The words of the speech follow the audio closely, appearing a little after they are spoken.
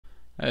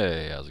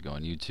Hey, how's it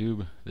going,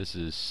 YouTube? This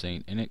is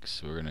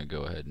SaintInix. We're gonna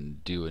go ahead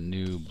and do a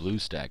new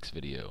Bluestacks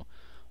video.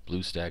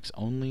 Bluestacks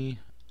only,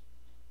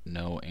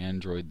 no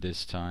Android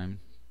this time.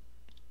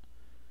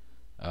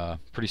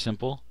 Pretty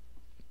simple.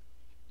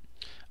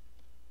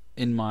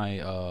 In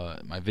my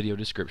my video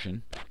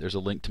description, there's a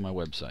link to my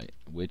website,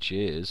 which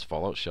is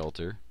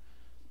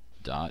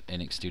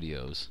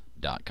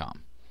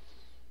falloutshelter.nxstudios.com.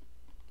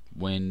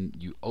 When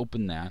you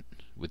open that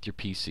with your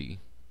PC,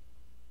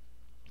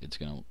 it's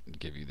gonna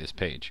give you this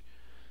page.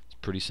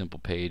 Pretty simple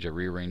page. I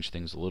rearranged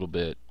things a little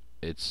bit.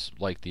 It's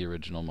like the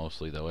original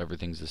mostly, though.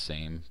 Everything's the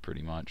same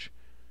pretty much.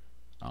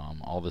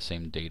 All the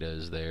same data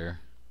is there,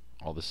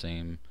 all the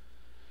same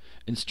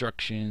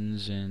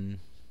instructions and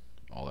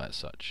all that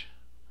such.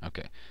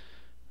 Okay,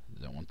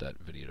 don't want that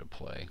video to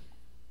play.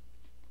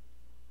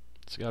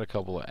 It's got a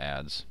couple of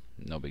ads,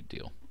 no big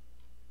deal.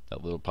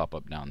 That little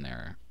pop-up down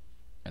there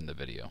in the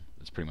video,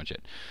 that's pretty much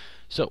it.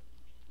 So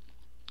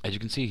as you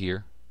can see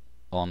here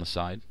along the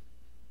side,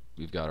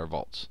 we've got our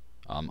vaults.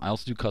 I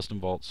also do custom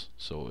vaults,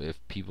 so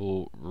if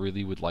people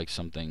really would like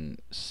something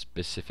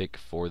specific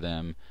for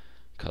them,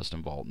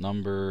 custom vault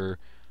number,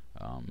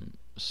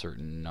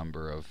 certain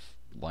number of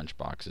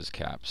lunchboxes,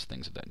 caps,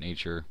 things of that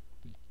nature,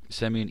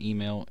 send me an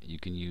email. You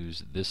can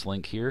use this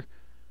link here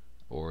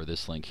or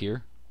this link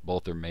here.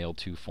 Both are mail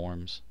to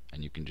forms,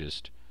 and you can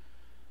just,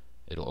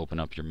 it'll open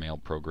up your mail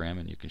program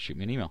and you can shoot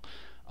me an email.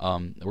 We're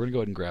going to go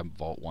ahead and grab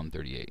Vault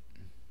 138.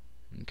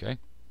 Okay.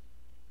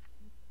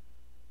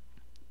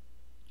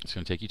 It's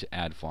going to take you to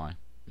AdFly.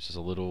 It's just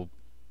a little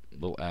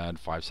ad,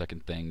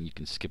 5-second thing. You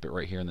can skip it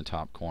right here in the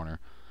top corner.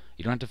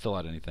 You don't have to fill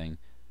out anything.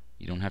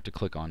 You don't have to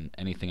click on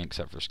anything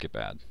except for skip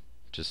ad.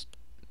 Just,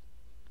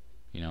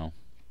 you know,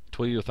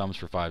 twiddle your thumbs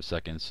for 5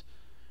 seconds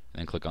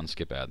and then click on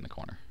skip ad in the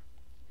corner.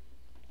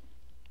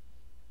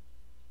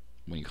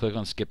 When you click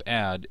on skip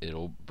ad,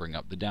 it'll bring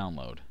up the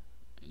download.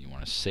 You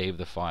want to save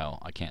the file.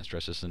 I can't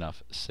stress this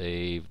enough.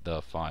 Save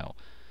the file.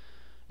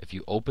 If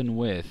you open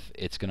with,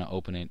 it's going to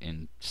open it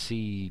in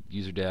C,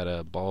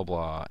 UserData, blah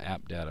blah,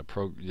 app data,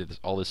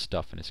 all this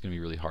stuff, and it's going to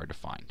be really hard to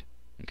find.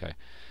 Okay,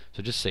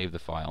 so just save the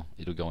file.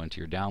 It'll go into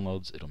your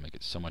downloads. It'll make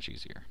it so much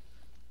easier.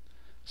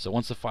 So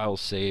once the file is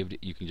saved,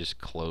 you can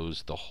just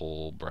close the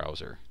whole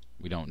browser.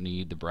 We don't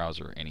need the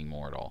browser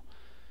anymore at all.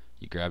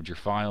 You grabbed your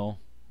file.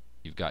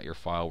 You've got your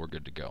file. We're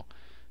good to go.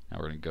 Now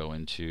we're going to go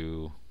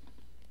into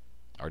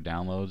our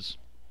downloads,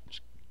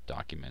 just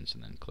documents,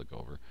 and then click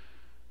over.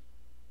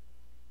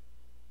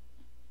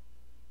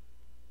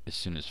 As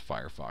soon as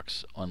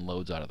Firefox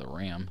unloads out of the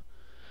RAM.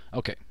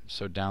 Okay,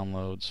 so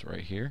downloads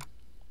right here,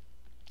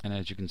 and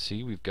as you can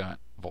see, we've got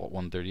Vault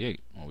 138.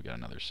 Well, we got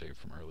another save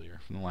from earlier,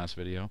 from the last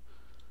video.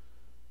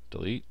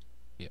 Delete.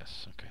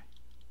 Yes. Okay.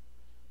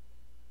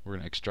 We're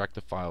going to extract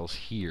the files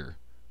here.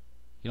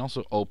 You can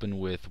also open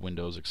with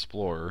Windows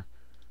Explorer,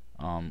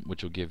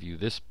 which will give you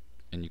this,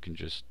 and you can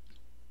just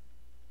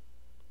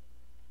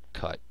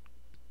cut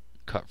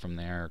from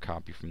there or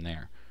copy from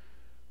there.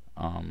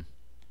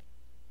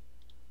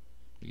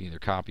 You can either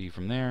copy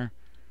from there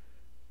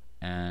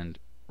and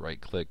right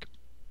click,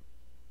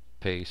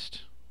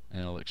 paste, and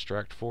it'll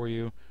extract for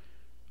you,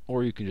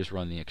 or you can just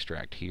run the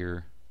extract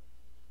here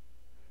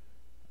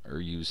or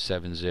use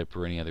 7-zip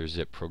or any other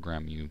zip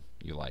program you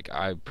like.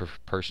 I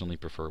personally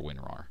prefer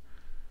WinRAR.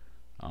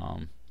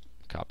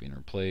 Copy and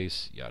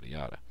replace, yada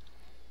yada.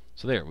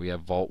 So there, we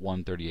have Vault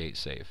 138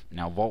 save.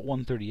 Now Vault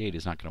 138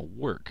 is not going to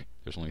work.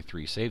 There's only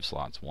 3 save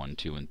slots, 1,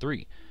 2, and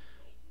 3.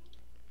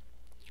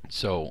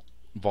 So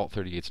Vault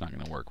 38 is not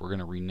going to work. We're going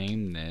to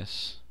rename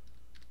this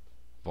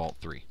Vault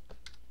 3.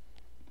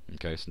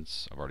 Okay,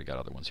 since I've already got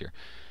other ones here.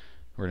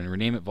 We're going to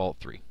rename it Vault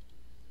 3.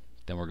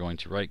 Then we're going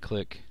to right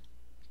click,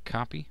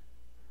 copy,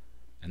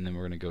 and then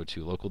we're going to go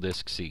to local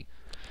disk C.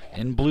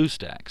 In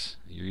Bluestacks,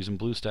 you're using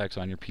Bluestacks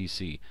on your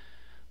PC.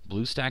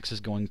 Bluestacks is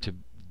going to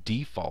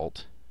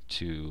default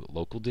to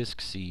local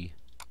disk C,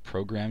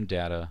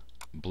 ProgramData,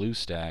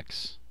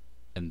 Bluestacks,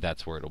 and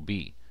that's where it'll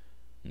be.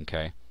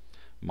 Okay?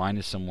 Mine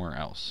is somewhere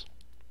else.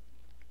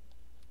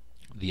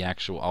 The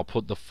actual, I'll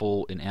put the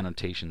full, in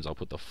annotations, I'll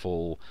put the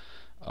full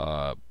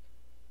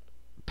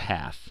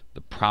path,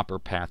 the proper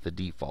path, the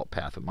default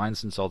path. But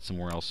mine's installed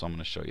somewhere else, so I'm going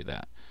to show you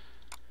that.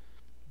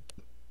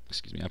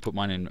 Excuse me, I put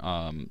mine in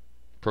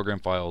program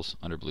files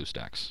under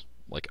Bluestacks,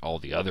 like all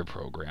the other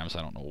programs.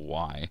 I don't know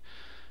why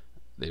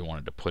they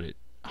wanted to put it,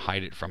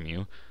 hide it from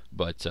you.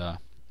 But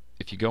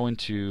if you go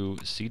into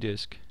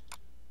cdisk,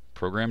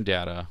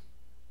 ProgramData,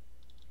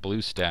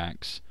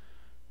 Bluestacks,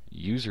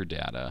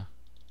 UserData,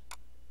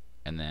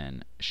 and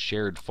then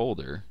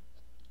SharedFolder,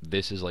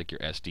 this is like your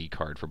SD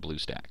card for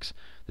Bluestacks.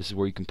 This is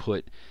where you can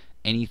put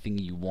anything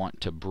you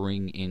want to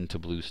bring into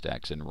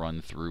Bluestacks and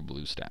run through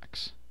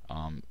Bluestacks.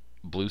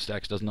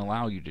 Bluestacks doesn't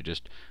allow you to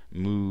just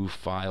move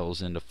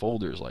files into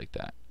folders like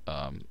that.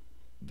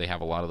 They have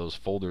a lot of those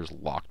folders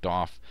locked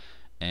off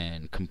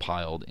and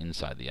compiled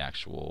inside the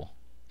actual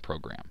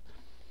program.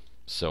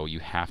 So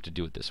you have to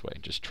do it this way.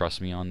 Just trust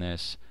me on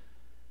this.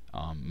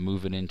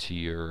 Move it into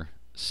your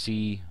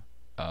C,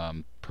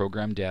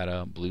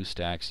 ProgramData,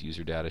 Bluestacks,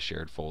 UserData,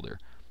 SharedFolder.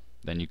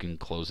 Then you can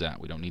close that.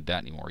 We don't need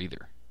that anymore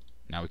either.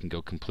 Now we can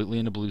go completely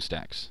into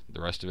Bluestacks.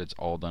 The rest of it's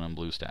all done on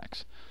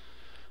Bluestacks.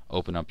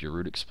 Open up your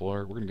Root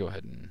Explorer. We're going to go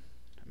ahead and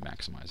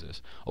maximize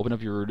this. Open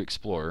up your Root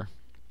Explorer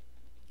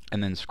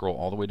and then scroll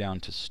all the way down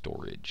to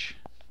Storage.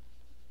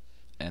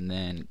 And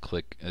then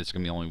click, it's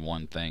going to be only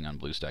one thing on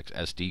Bluestacks,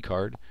 SD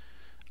card.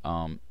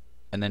 And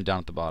then down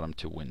at the bottom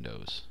to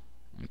Windows.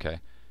 Okay.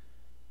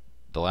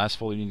 The last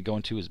folder you need to go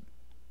into is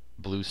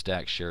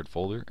Bluestacks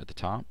SharedFolder at the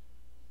top.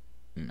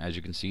 As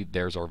you can see,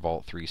 there's our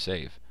Vault 3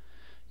 save.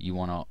 You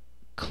want to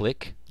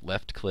click,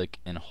 left click,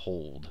 and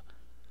hold.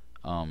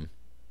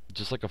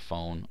 Just like a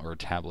phone or a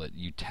tablet,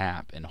 you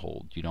tap and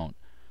hold. You don't.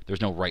 There's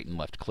no right and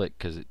left click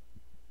because it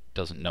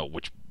doesn't know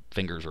which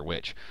fingers are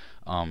which.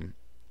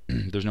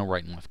 There's no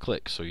right and left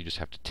click, so you just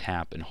have to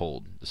tap and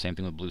hold. The same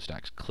thing with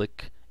Bluestacks.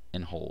 Click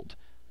and hold.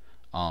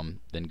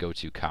 Then go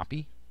to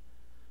copy.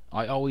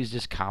 I always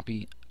just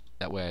copy.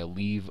 That way I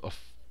leave a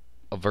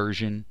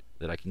version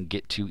that I can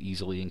get to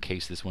easily in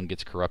case this one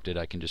gets corrupted.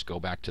 I can just go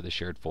back to the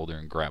shared folder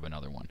and grab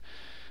another one.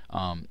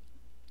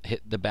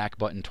 Hit the back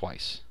button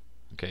twice.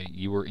 Okay,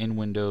 you were in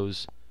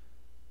Windows,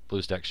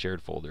 Bluestacks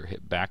shared folder.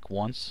 Hit back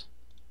once,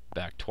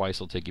 back twice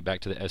will take you back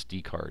to the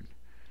SD card.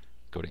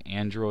 Go to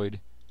Android,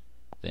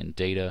 then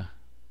Data,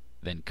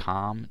 then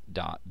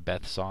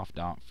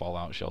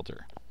com.bethsoft.falloutshelter.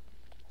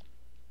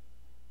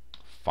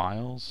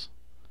 Files,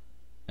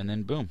 and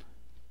then boom.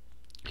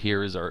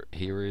 Here is our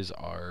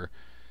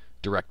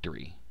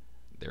directory.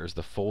 There's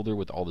the folder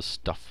with all the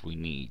stuff we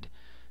need.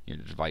 Your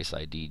device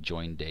ID,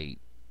 join date,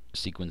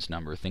 sequence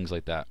number, things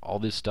like that. All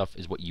this stuff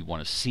is what you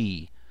want to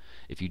see.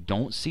 If you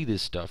don't see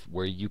this stuff,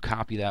 where you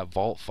copy that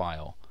vault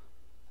file,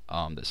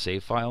 the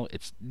save file,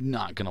 it's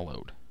not going to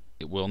load.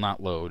 It will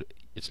not load.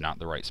 It's not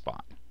the right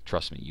spot.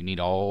 Trust me, you need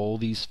all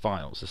these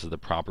files. This is the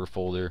proper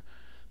folder.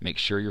 Make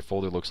sure your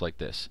folder looks like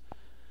this.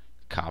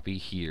 Copy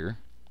here.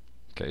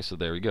 Okay, so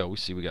there we go. We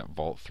see we got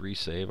Vault 3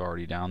 save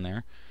already down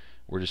there.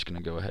 We're just going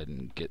to go ahead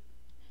and get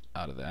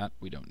out of that.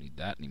 We don't need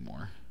that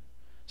anymore.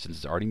 Since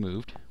it's already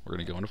moved, we're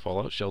going to go into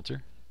Fallout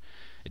Shelter.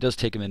 It does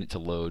take a minute to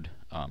load.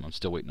 I'm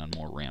still waiting on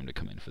more RAM to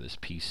come in for this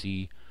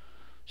PC.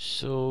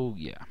 So,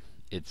 yeah,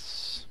 it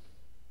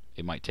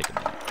might take a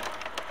minute.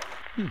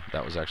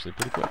 That was actually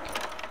pretty quick.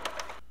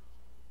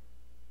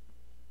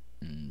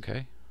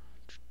 Okay.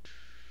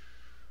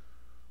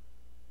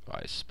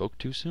 I spoke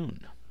too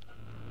soon.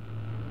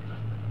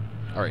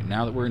 Alright,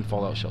 now that we're in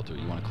Fallout Shelter,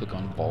 you want to click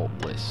on Vault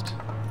List.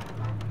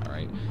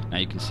 Alright, now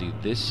you can see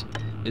this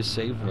is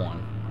Save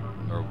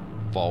 1, or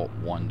Vault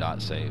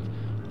 1.save.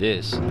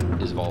 This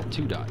is Vault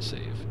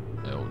 2.save.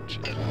 Oh,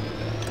 shit.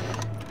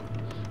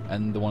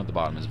 And the one at the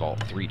bottom is Vault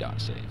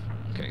 3.save.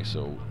 Okay,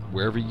 so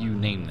wherever you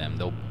name them,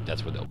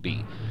 that's where they'll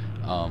be.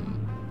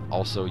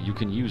 Also, you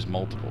can use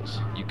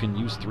multiples. You can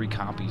use 3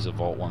 copies of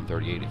Vault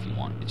 138 if you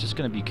want. It's just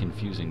going to be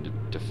confusing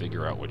to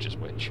figure out which is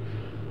which.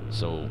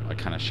 So I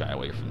kind of shy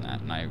away from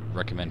that, and I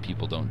recommend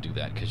people don't do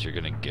that because you're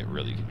going to get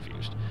really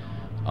confused.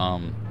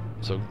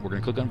 So we're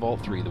going to click on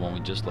Vault 3, the one we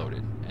just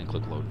loaded, and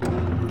click Load.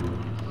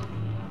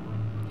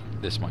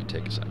 This might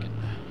take a second.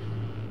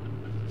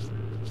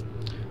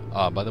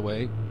 By the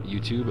way,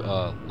 YouTube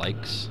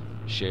likes,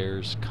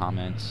 shares,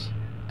 comments,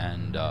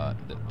 and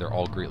they're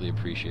all greatly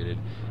appreciated.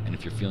 And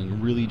if you're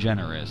feeling really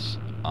generous,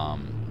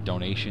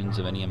 donations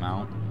of any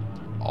amount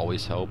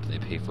always help. They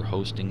pay for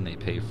hosting, they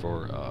pay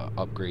for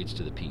upgrades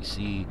to the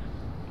PC,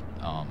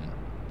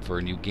 for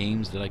new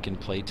games that I can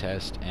play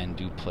test and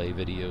do play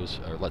videos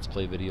or let's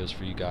play videos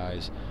for you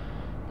guys,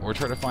 or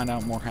try to find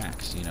out more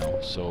hacks, you know.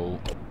 So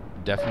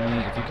definitely,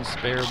 if you can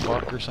spare a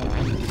buck or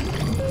something,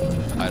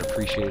 I'd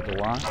appreciate it a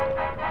lot,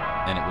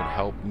 and it would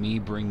help me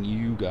bring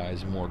you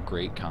guys more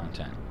great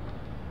content.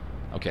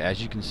 Okay,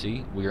 as you can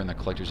see, we are in the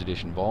Collector's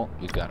Edition Vault.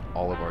 We've got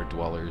all of our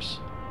dwellers,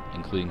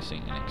 including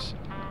SaintInix.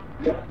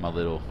 My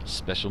little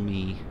special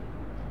me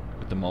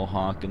with the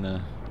mohawk and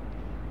the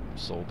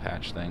soul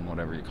patch thing,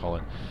 whatever you call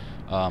it.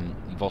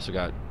 You've also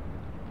got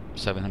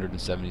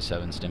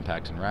 777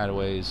 Stimpaks and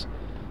Radaways,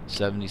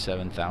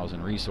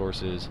 77,000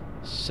 resources,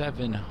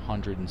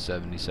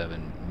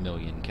 777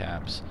 million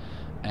caps,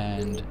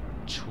 and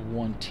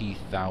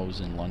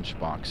 20,000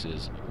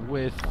 lunchboxes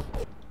with,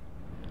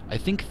 I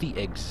think the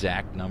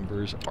exact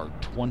numbers are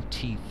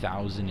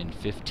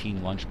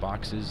 20,015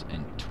 lunchboxes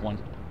and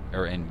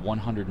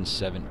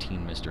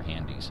 117 Mr.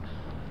 Handies.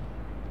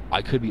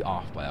 I could be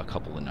off by a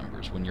couple of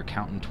numbers. When you're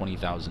counting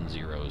 20,000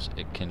 zeros,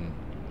 it can,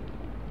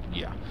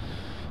 yeah.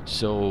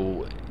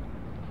 So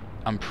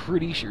I'm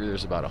pretty sure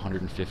there's about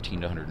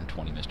 115 to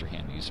 120 Mr.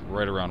 Handies,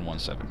 right around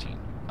 117.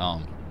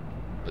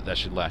 But that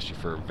should last you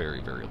for a very,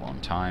 very long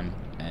time,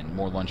 and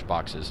more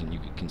lunchboxes than you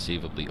could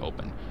conceivably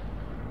open.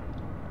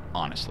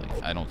 Honestly,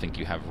 I don't think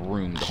you have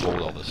room to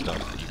hold all the stuff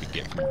that you could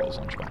get from those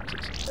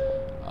lunchboxes.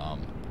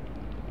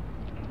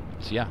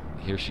 So yeah,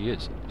 here she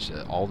is.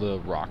 All the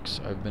rocks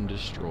have been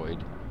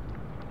destroyed.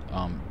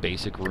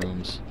 Basic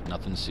rooms,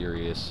 nothing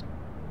serious.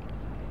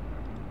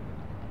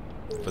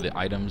 For the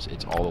items,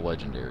 it's all the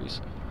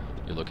legendaries.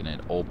 You're looking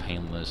at Old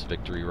Painless,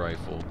 Victory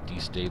Rifle,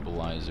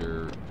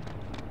 Destabilizer,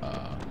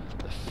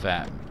 the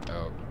Fat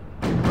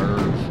Bird,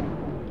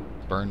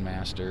 Burn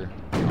Master.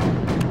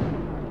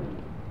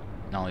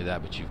 Not only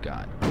that, but you've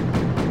got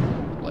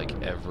like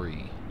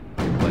every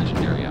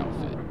legendary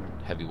outfit,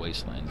 Heavy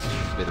Wasteland,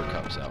 Bitter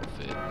Cups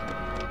outfit,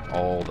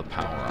 all the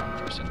power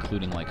armors,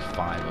 including like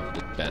 5 of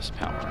the best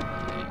power armor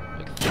in the game.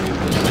 Like 3 of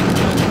those are the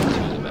best, and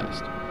 2 of the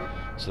best.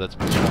 So that's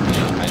 20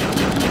 items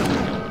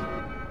going.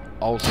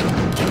 Also,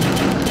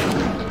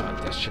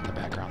 God, that shit in the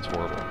background's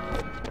horrible.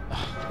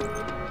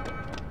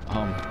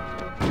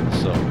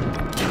 So,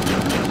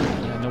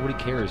 yeah, nobody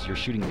cares. You're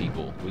shooting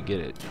people. We get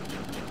it.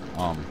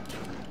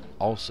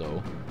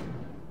 Also,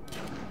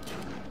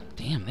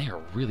 damn, they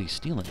are really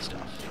stealing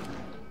stuff.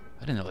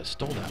 I didn't know they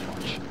stole that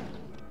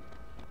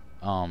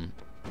much.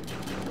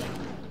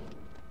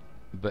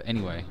 But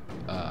anyway,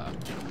 why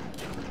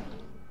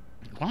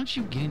don't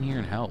you get in here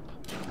and help?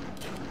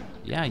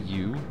 Yeah,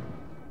 you.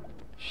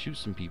 Shoot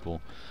some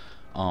people.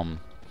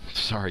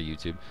 Sorry,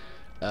 YouTube.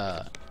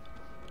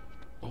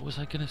 What was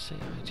I gonna say?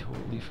 I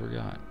totally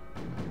forgot.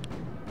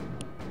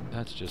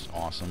 That's just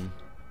awesome.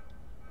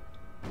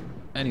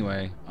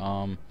 Anyway,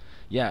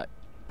 yeah,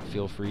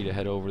 feel free to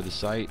head over to the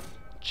site,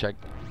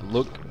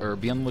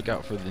 be on the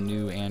lookout for the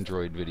new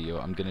Android video.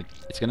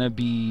 It's gonna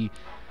be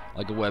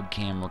like a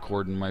webcam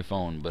recording my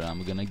phone, but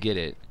I'm gonna get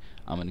it.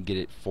 I'm gonna get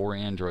it for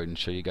Android and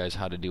show you guys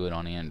how to do it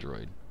on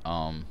Android.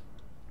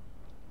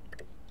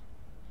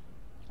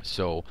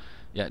 So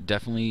yeah,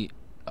 definitely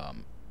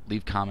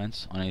leave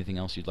comments on anything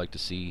else you'd like to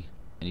see,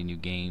 any new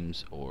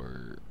games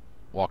or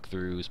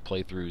walkthroughs,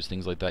 playthroughs,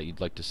 things like that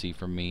you'd like to see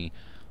from me,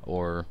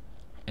 or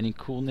any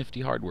cool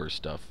nifty hardware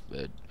stuff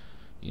that,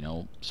 you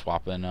know,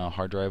 swapping a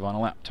hard drive on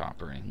a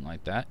laptop or anything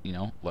like that. You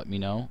know, let me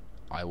know.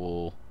 I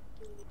will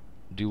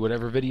do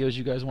whatever videos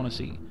you guys want to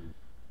see.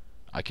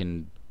 I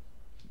can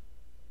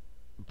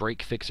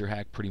break, fix, or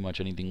hack pretty much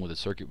anything with a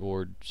circuit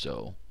board,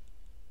 so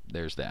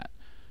there's that.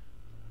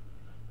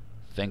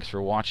 Thanks for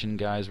watching,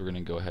 guys. We're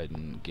gonna go ahead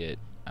and get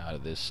out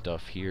of this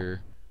stuff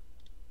here.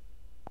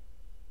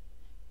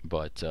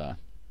 But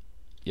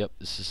yep,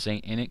 this is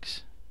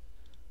SaintInix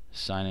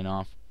signing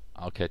off.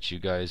 I'll catch you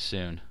guys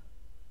soon.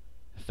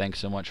 Thanks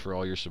so much for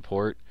all your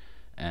support,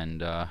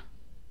 and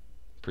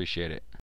appreciate it.